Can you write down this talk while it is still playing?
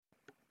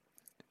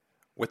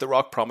With The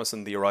Rock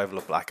promising the arrival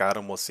of Black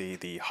Adam, we'll see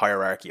the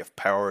hierarchy of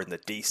power in the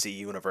DC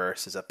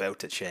universe is about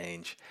to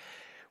change.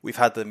 We've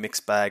had the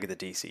mixed bag of the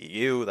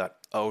DCU, that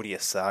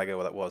odious saga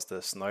that was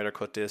the Snyder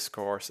Cut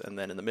discourse, and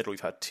then in the middle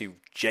we've had two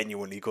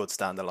genuinely good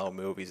standalone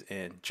movies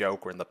in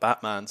Joker and the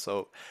Batman,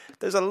 so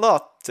there's a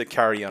lot to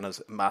carry on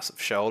his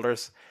massive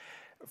shoulders.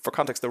 For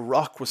context, The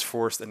Rock was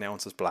first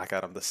announced as Black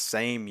Adam the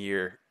same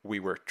year we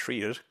were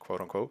treated,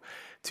 quote unquote,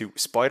 to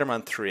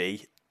Spider-Man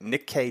 3,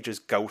 Nick Cage's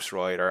Ghost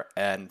Rider,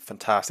 and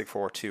Fantastic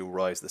Four 2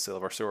 Rise of the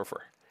Silver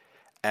Surfer.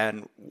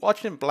 And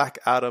watching Black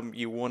Adam,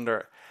 you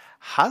wonder,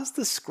 has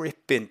the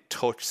script been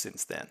touched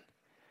since then?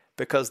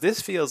 Because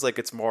this feels like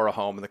it's more a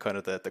home in the kind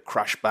of the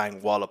crash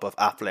bang wallop of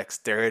Affleck's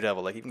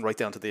Daredevil, like even right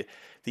down to the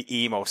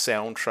emo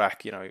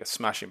soundtrack. You know, you got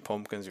Smashing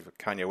Pumpkins, you've got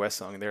Kanye West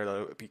song in there.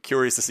 I'd be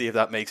curious to see if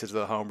that makes it to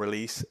the home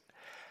release.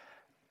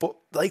 But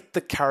like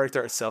the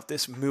character itself,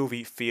 this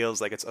movie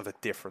feels like it's of a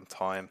different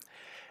time.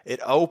 It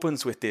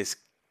opens with this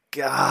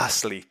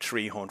ghastly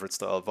 300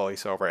 style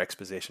voiceover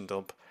exposition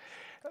dump.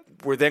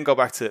 We then go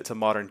back to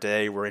modern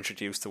day. We're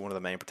introduced to one of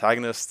the main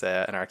protagonists,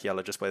 an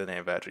archaeologist by the name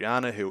of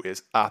Adriana, who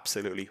is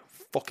absolutely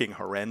fucking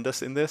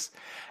horrendous in this,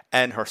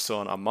 and her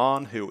son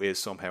Amon, who is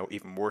somehow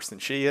even worse than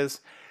she is.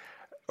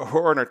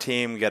 Her and her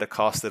team get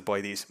accosted by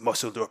these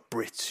muscled up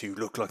Brits who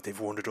look like they've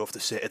wandered off the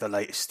set of the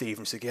latest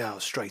Steven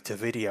Seagal straight to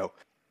video.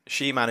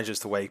 She manages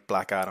to wake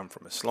Black Adam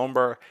from his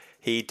slumber.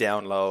 He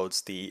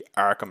downloads the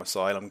Arkham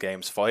Asylum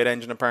game's fight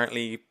engine,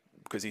 apparently,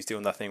 because he's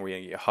doing that thing where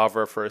you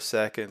hover for a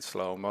second,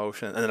 slow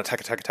motion, and then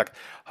attack,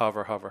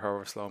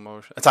 hover, slow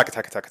motion,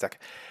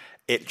 attack.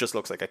 It just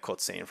looks like a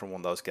cutscene from one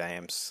of those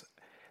games.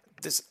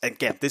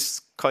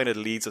 This kind of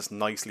leads us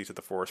nicely to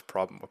the first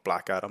problem with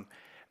Black Adam.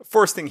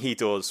 First thing he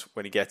does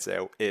when he gets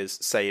out is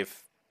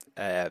save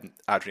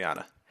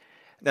Adriana.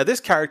 Now, this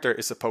character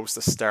is supposed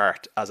to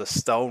start as a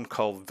stone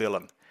cold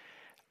villain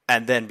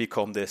and then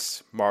become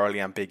this morally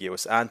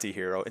ambiguous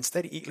anti-hero.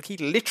 Instead, he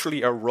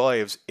literally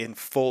arrives in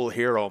full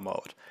hero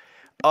mode.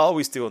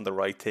 Always doing the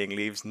right thing,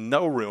 leaves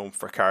no room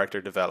for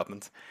character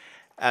development.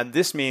 And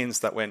this means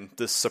that when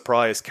the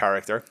surprise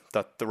character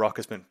that The Rock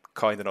has been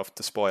kind enough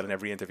to spoil in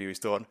every interview he's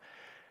done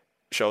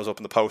shows up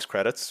in the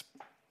post-credits,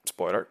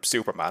 spoiler,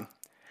 Superman,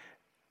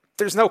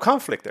 there's no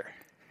conflict there.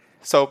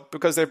 So,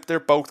 because they're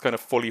both kind of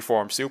fully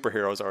formed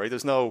superheroes already,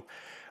 there's no,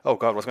 oh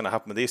God, what's going to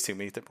happen with these two?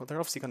 Well, they're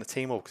obviously going to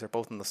team up because they're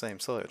both on the same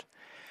side.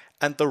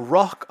 And The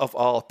Rock, of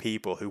all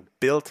people, who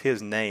built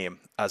his name,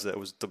 as it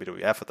was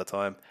WWF at the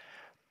time,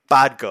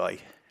 bad guy,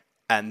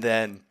 and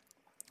then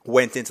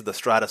went into the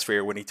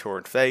stratosphere when he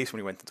turned face, when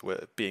he went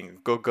into being a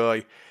good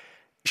guy,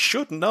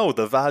 should know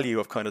the value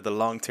of kind of the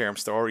long-term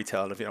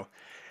storytelling of, you know,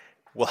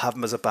 we'll have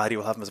him as a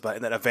baddie,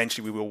 and then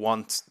eventually we will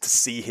want to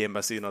see him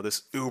as, you know,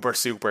 this uber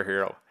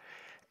superhero.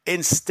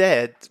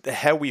 Instead,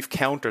 how we've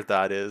countered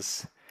that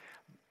is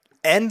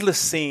endless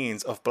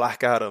scenes of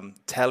Black Adam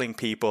telling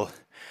people,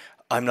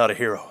 I'm not a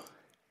hero.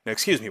 Now,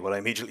 excuse me while I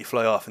immediately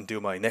fly off and do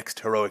my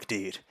next heroic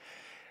deed.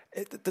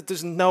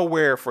 There's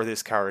nowhere for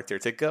this character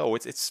to go.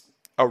 It's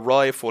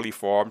arrive fully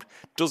formed,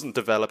 doesn't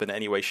develop in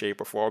any way, shape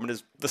or form, and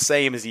is the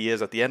same as he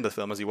is at the end of the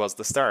film as he was at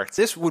the start.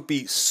 This would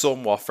be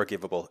somewhat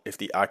forgivable if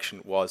the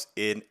action was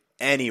in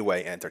any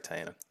way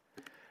entertaining.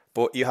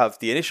 But you have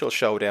the initial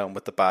showdown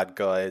with the bad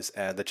guys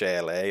and the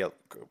JLA. I'll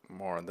go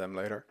more on them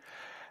later.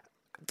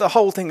 The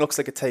whole thing looks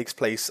like it takes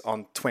place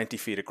on 20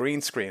 feet of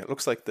green screen. It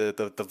looks like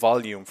the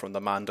volume from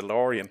The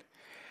Mandalorian.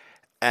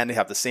 And they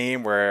have the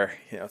scene where,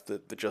 you know,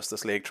 the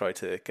Justice League try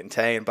to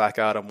contain Black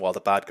Adam while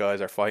the bad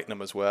guys are fighting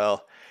him as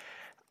well.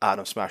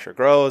 Adam Smasher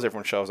grows,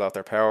 everyone shows off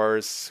their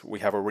powers. We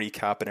have a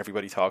recap and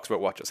everybody talks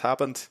about what just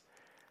happened.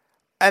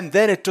 And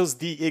then it does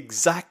the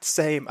exact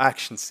same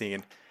action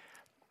scene,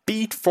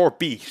 beat for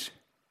beat,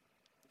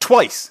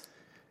 twice.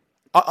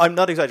 I'm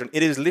not exaggerating.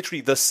 It is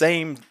literally the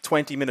same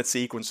 20-minute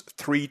sequence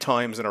 3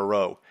 times in a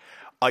row.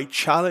 I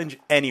challenge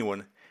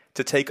anyone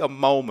to take a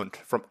moment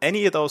from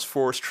any of those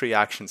first 3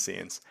 action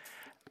scenes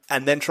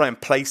and then try and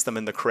place them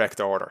in the correct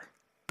order,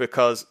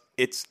 because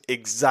it's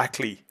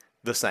exactly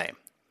the same.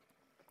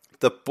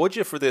 The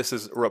budget for this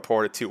is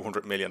reported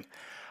 200 million.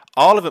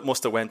 All of it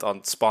must have went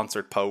on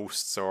sponsored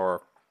posts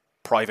or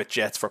private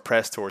jets for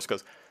press tours,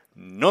 because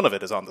none of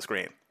it is on the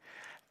screen.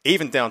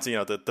 Even down to, you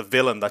know, the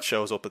villain that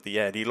shows up at the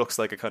end. He looks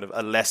like a kind of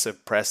a less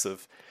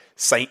impressive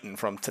Satan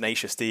from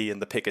Tenacious D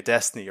and The Pick of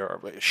Destiny,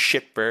 or a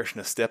shit version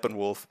of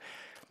Steppenwolf.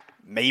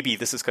 Maybe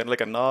this is kind of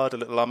like a nod, a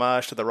little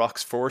homage to The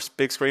Rock's first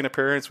big screen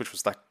appearance, which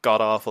was that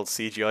god-awful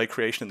CGI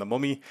creation in The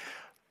Mummy.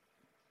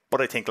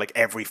 But I think, like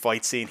every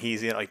fight scene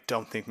he's in, I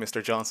don't think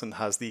Mr. Johnson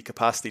has the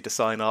capacity to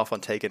sign off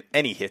on taking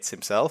any hits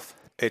himself.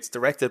 It's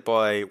directed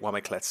by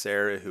Wameklet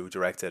Serra, who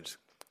directed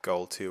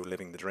Goal 2,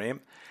 Living the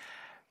Dream.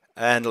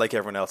 And like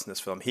everyone else in this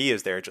film, he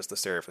is there just to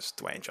service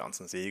Dwayne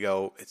Johnson's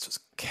ego. It's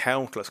just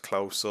countless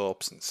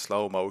close-ups and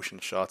slow-motion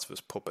shots of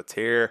his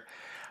puppeteer.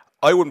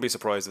 I wouldn't be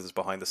surprised if there's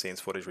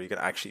behind-the-scenes footage where you can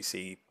actually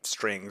see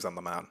strings on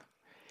the man.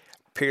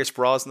 Pierce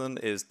Brosnan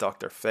is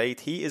Dr.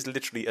 Fate. He is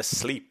literally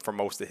asleep for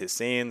most of his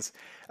scenes.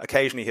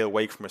 Occasionally he'll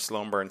wake from a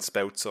slumber and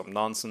spout some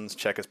nonsense,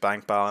 check his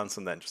bank balance,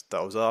 and then just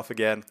doze off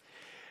again.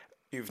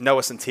 You've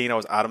Noah Centineo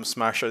as Atom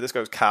Smasher. This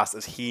guy was cast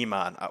as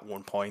He-Man at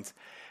one point.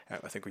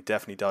 I think we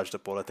definitely dodged a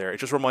bullet there. It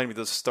just reminded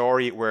me of the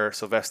story where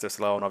Sylvester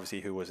Stallone,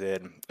 obviously, who was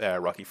in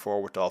Rocky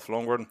IV with Dolph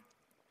Lundgren,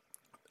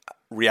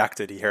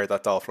 reacted. He heard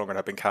that Dolph Lundgren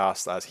had been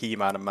cast as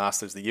He-Man and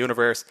Masters of the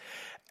Universe,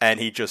 and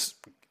he just,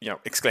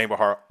 exclaimed with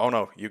horror, "Oh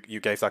no, you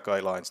gave that guy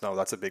lines. No,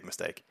 that's a big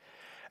mistake."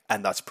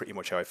 And that's pretty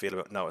much how I feel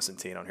about Noah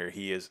Centineo here.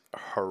 He is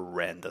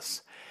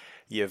horrendous.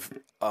 You have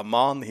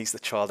Amon, he's the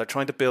child. They're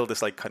trying to build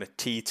this like kind of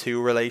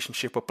T2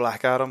 relationship with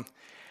Black Adam.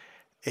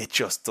 It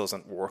just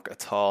doesn't work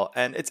at all.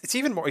 And it's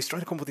even more, he's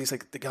trying to come up with these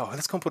like,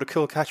 let's come up with a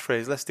cool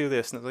catchphrase, let's do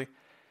this. And it's like,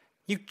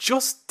 you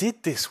just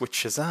did this with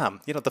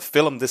Shazam. The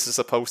film this is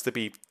supposed to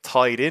be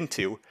tied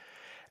into.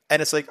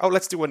 And it's like,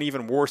 let's do an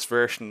even worse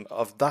version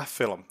of that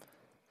film.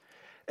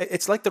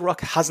 It's like The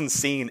Rock hasn't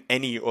seen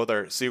any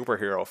other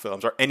superhero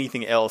films or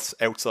anything else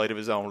outside of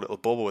his own little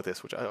bubble with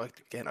this, which,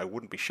 I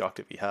wouldn't be shocked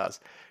if he has.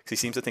 Because he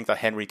seems to think that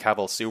Henry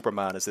Cavill's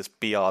Superman is this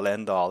be-all,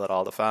 end-all that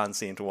all the fans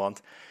seem to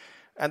want.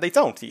 And they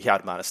don't. He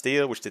had Man of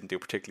Steel, which didn't do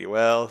particularly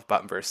well.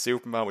 Batman vs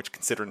Superman, which,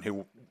 considering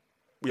who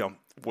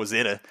was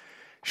in it,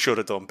 should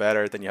have done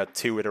better. Then you had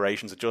 2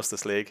 iterations of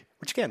Justice League,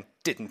 which again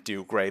didn't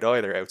do great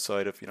either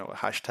outside of a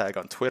hashtag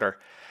on Twitter.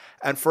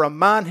 And for a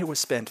man who has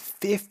spent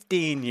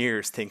 15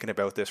 years thinking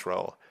about this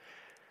role,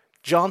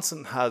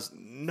 Johnson has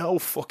no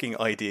fucking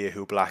idea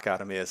who Black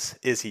Adam is.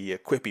 Is he a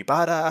quippy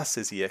badass?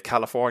 Is he a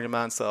California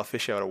man style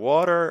fish out of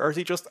water? Or is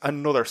he just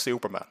another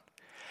Superman?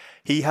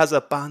 He has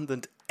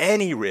abandoned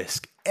any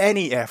risk,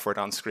 any effort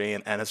on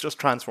screen, and has just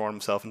transformed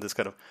himself into this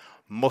kind of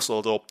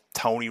muscled up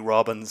Tony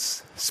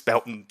Robbins,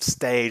 spouting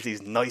stage,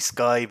 these nice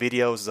guy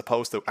videos, as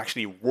opposed to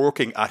actually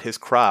working at his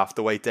craft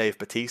the way Dave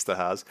Bautista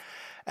has.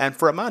 And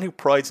for a man who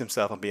prides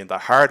himself on being the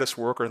hardest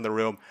worker in the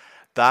room,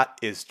 that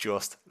is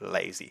just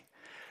lazy.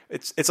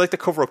 It's like the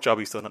cover-up job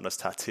he's done on his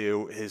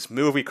tattoo. His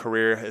movie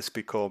career has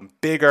become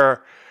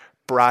bigger,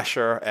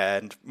 brasher,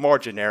 and more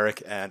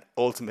generic, and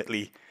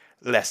ultimately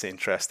less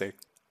interesting.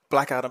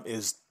 Black Adam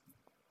is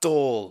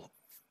dull,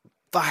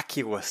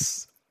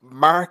 vacuous,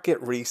 market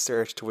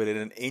research to within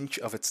an inch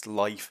of its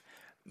life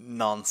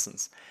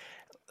nonsense.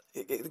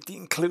 The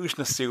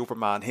inclusion of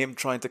Superman, him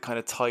trying to kind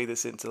of tie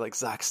this into like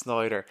Zack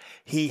Snyder,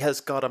 he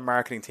has got a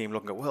marketing team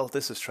looking at,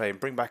 this is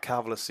trained, bring back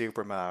Cavill as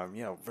Superman,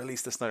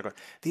 release the Snyder Cut.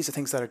 These are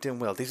things that are doing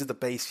well. These are the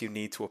base you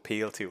need to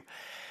appeal to.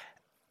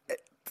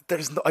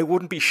 I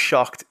wouldn't be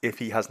shocked if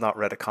he has not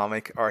read a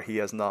comic or he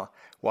has not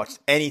watched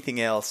anything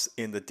else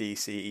in the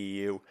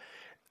DCEU.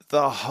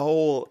 The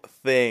whole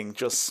thing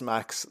just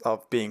smacks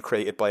of being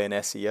created by an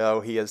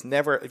SEO. He has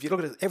never, if you look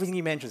at it, everything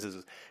he mentions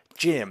is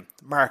gym,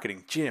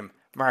 marketing.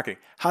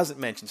 Hasn't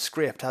mentioned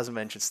script, hasn't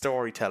mentioned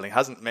storytelling,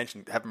 hasn't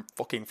mentioned, heaven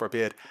fucking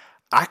forbid,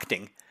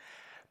 acting,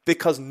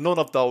 because none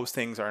of those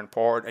things are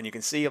important. And you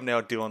can see him now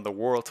doing the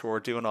world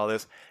tour, doing all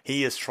this.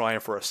 He is trying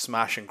for a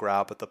smash and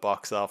grab at the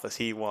box office.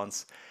 He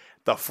wants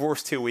the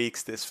first 2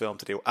 weeks this film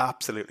to do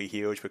absolutely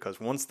huge, because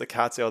once the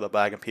cat's out of the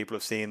bag and people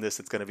have seen this,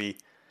 it's going to be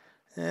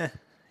meh.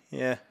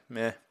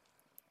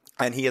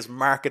 And he has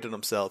marketed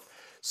himself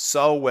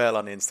so well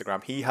on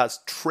Instagram. He has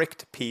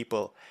tricked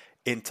people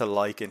into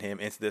liking him,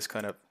 into this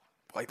kind of,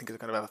 I think it's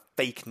kind of a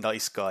fake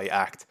nice guy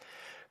act.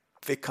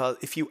 Because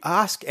if you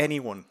ask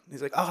anyone,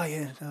 he's like,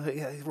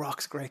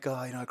 Rock's a great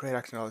guy, great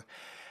actor and all that.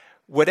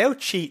 Without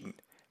cheating,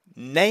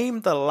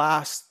 name the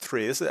last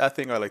 3. This is a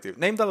thing I like to do.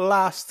 Name the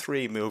last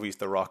 3 movies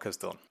The Rock has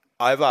done.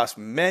 I've asked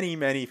many,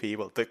 many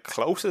people. The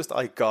closest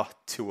I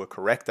got to a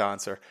correct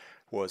answer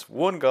was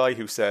one guy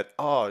who said,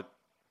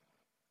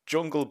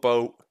 Jungle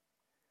Boat,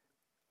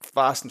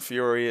 Fast and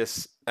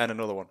Furious, and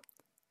another one.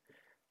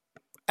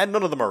 And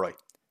none of them are right.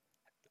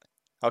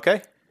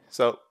 Okay?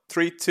 So,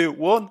 3, 2,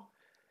 1.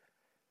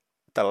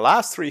 The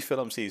last 3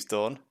 films he's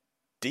done,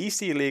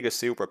 DC League of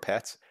Super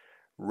Pets,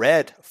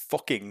 Red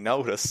fucking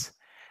Notice,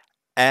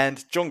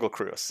 and Jungle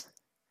Cruise.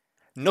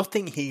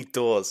 Nothing he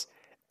does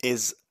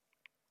is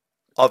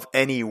of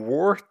any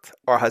worth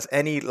or has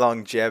any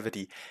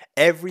longevity.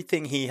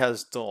 Everything he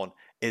has done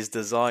is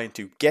designed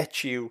to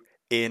get you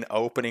in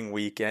opening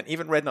weekend.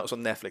 Even Red Notice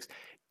on Netflix.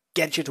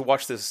 Get you to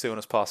watch this as soon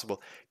as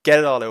possible. Get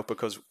it all out,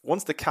 because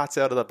once the cat's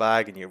out of the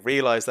bag and you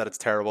realise that it's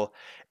terrible,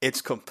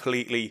 it's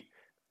completely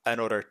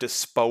and utter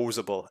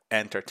disposable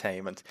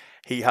entertainment.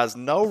 He has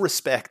no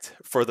respect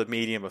for the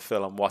medium of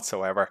film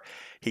whatsoever.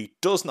 He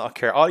does not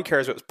care. All he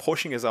cares about is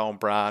pushing his own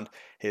brand,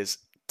 his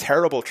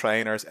terrible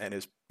trainers, and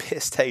his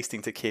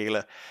piss-tasting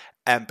tequila.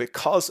 And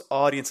because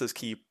audiences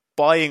keep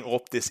buying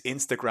up this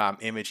Instagram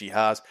image he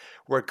has,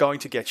 we're going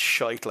to get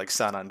shite like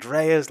San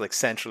Andreas, like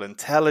Central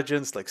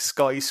Intelligence, like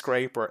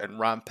Skyscraper and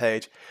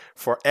Rampage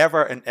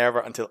forever and ever,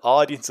 until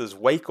audiences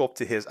wake up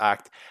to his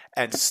act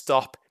and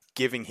stop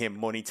giving him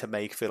money to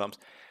make films.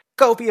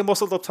 Go be a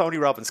muscled up Tony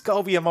Robbins.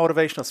 Go be a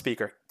motivational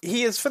speaker.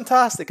 He is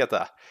fantastic at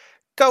that.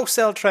 Go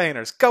sell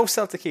trainers. Go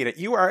sell tequila.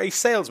 You are a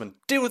salesman.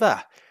 Do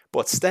that.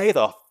 But stay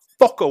the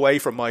fuck away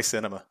from my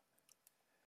cinema.